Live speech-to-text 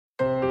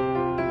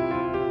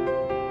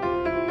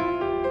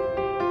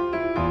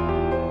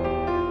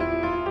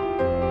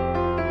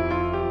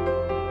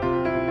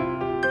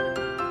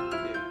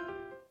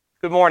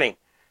Good morning.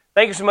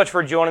 Thank you so much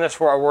for joining us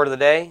for our Word of the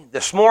Day.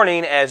 This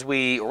morning, as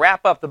we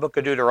wrap up the book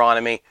of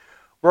Deuteronomy,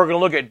 we're going to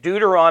look at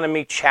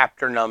Deuteronomy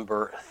chapter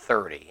number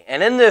 30.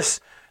 And in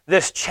this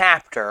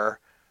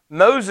chapter,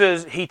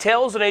 Moses, he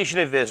tells the nation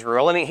of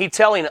Israel, and he's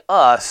telling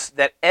us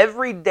that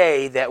every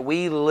day that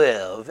we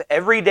live,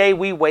 every day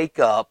we wake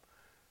up,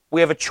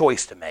 we have a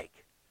choice to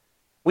make.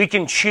 We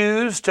can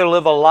choose to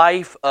live a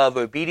life of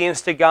obedience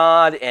to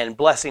God and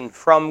blessing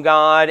from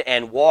God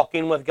and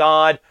walking with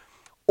God,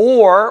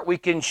 or we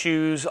can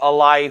choose a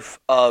life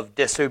of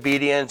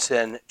disobedience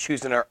and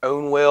choosing our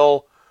own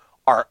will,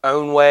 our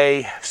own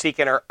way,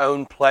 seeking our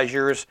own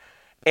pleasures.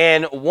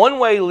 And one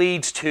way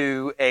leads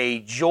to a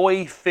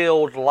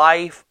joy-filled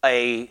life,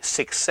 a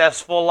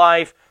successful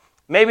life,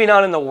 maybe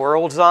not in the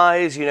world's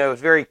eyes. You know,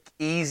 it's very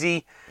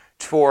easy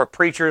for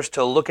preachers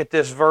to look at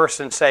this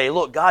verse and say,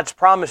 look, God's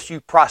promised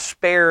you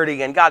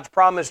prosperity and God's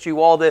promised you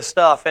all this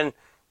stuff, and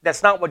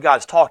that's not what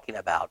God's talking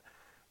about.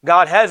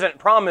 God hasn't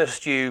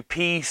promised you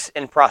peace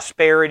and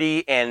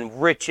prosperity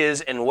and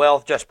riches and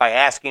wealth just by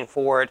asking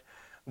for it.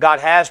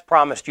 God has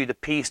promised you the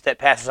peace that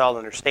passes all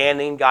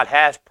understanding. God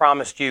has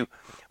promised you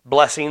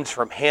blessings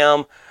from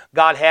Him.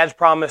 God has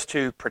promised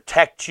to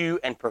protect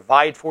you and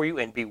provide for you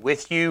and be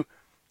with you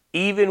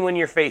even when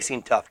you're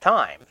facing tough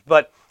times.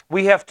 But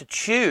we have to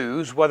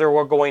choose whether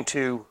we're going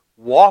to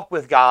walk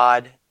with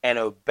God and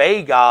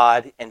obey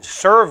God and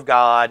serve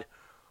God,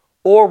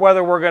 or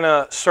whether we're going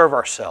to serve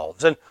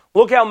ourselves. And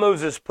look how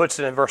Moses puts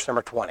it in verse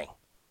number 20.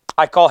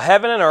 I call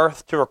heaven and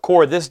earth to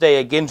record this day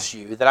against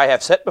you that I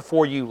have set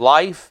before you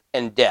life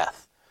and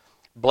death,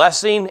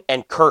 blessing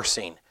and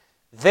cursing.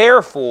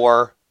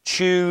 Therefore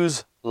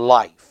choose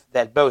life,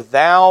 that both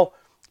thou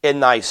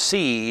and thy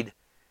seed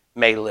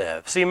may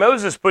live. See,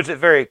 Moses puts it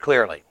very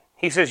clearly.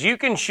 He says you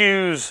can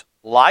choose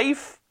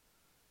life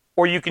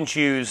or you can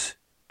choose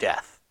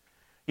death.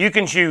 You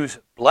can choose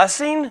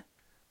blessing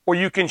or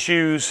you can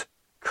choose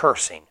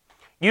cursing.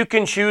 You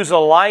can choose a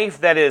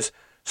life that is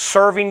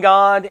serving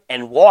God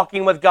and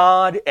walking with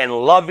God and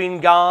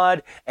loving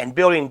God and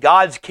building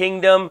God's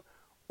kingdom,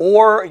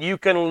 or you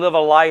can live a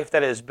life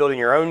that is building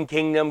your own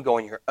kingdom,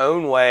 going your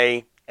own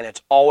way, and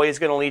it's always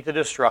going to lead to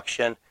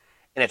destruction,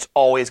 and it's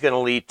always going to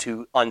lead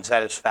to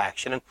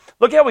unsatisfaction. And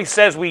look how he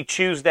says we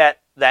choose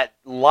that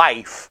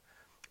life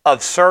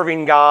of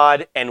serving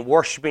God and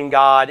worshiping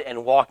God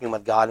and walking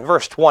with God. In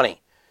verse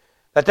 20,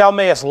 that thou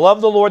mayest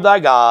love the Lord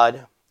thy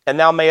God, and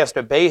thou mayest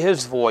obey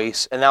His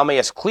voice, and thou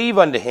mayest cleave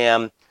unto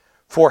Him,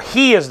 for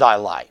He is thy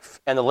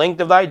life, and the length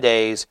of thy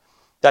days,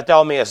 that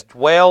thou mayest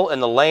dwell in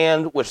the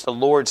land which the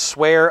Lord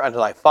sware unto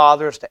thy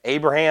fathers, to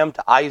Abraham,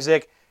 to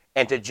Isaac,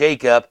 and to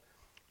Jacob,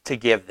 to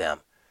give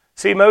them.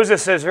 See,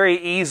 Moses says very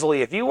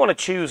easily, if you want to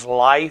choose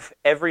life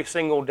every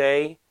single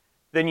day,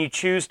 then you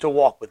choose to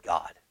walk with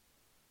God.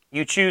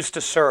 You choose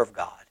to serve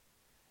God.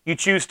 You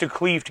choose to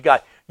cleave to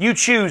God. You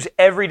choose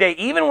every day,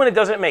 even when it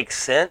doesn't make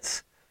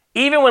sense,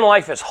 even when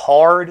life is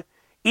hard,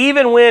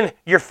 even when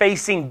you're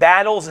facing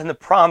battles in the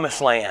promised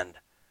land,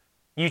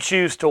 you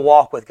choose to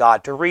walk with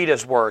God, to read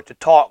His Word, to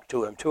talk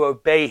to Him, to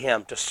obey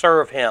Him, to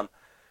serve Him,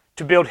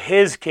 to build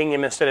His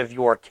kingdom instead of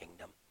your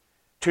kingdom,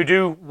 to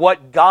do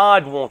what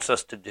God wants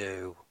us to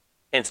do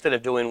instead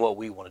of doing what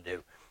we want to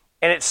do.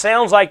 And it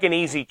sounds like an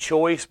easy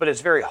choice, but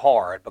it's very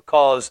hard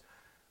because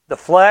the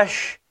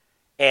flesh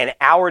and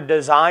our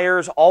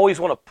desires always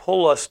want to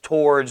pull us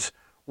towards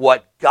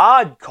what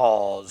God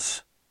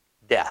calls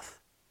death.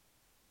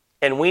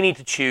 And we need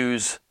to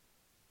choose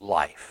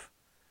life.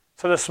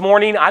 So this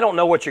morning, I don't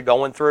know what you're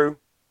going through.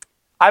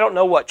 I don't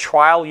know what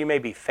trial you may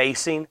be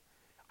facing.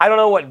 I don't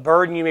know what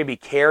burden you may be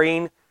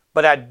carrying,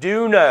 but I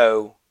do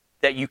know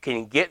that you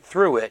can get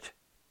through it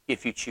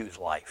if you choose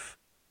life.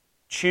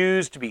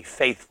 Choose to be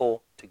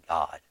faithful to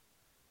God.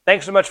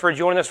 Thanks so much for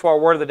joining us for our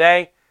Word of the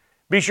Day.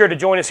 Be sure to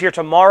join us here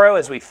tomorrow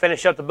as we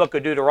finish up the book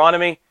of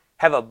Deuteronomy.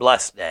 Have a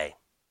blessed day.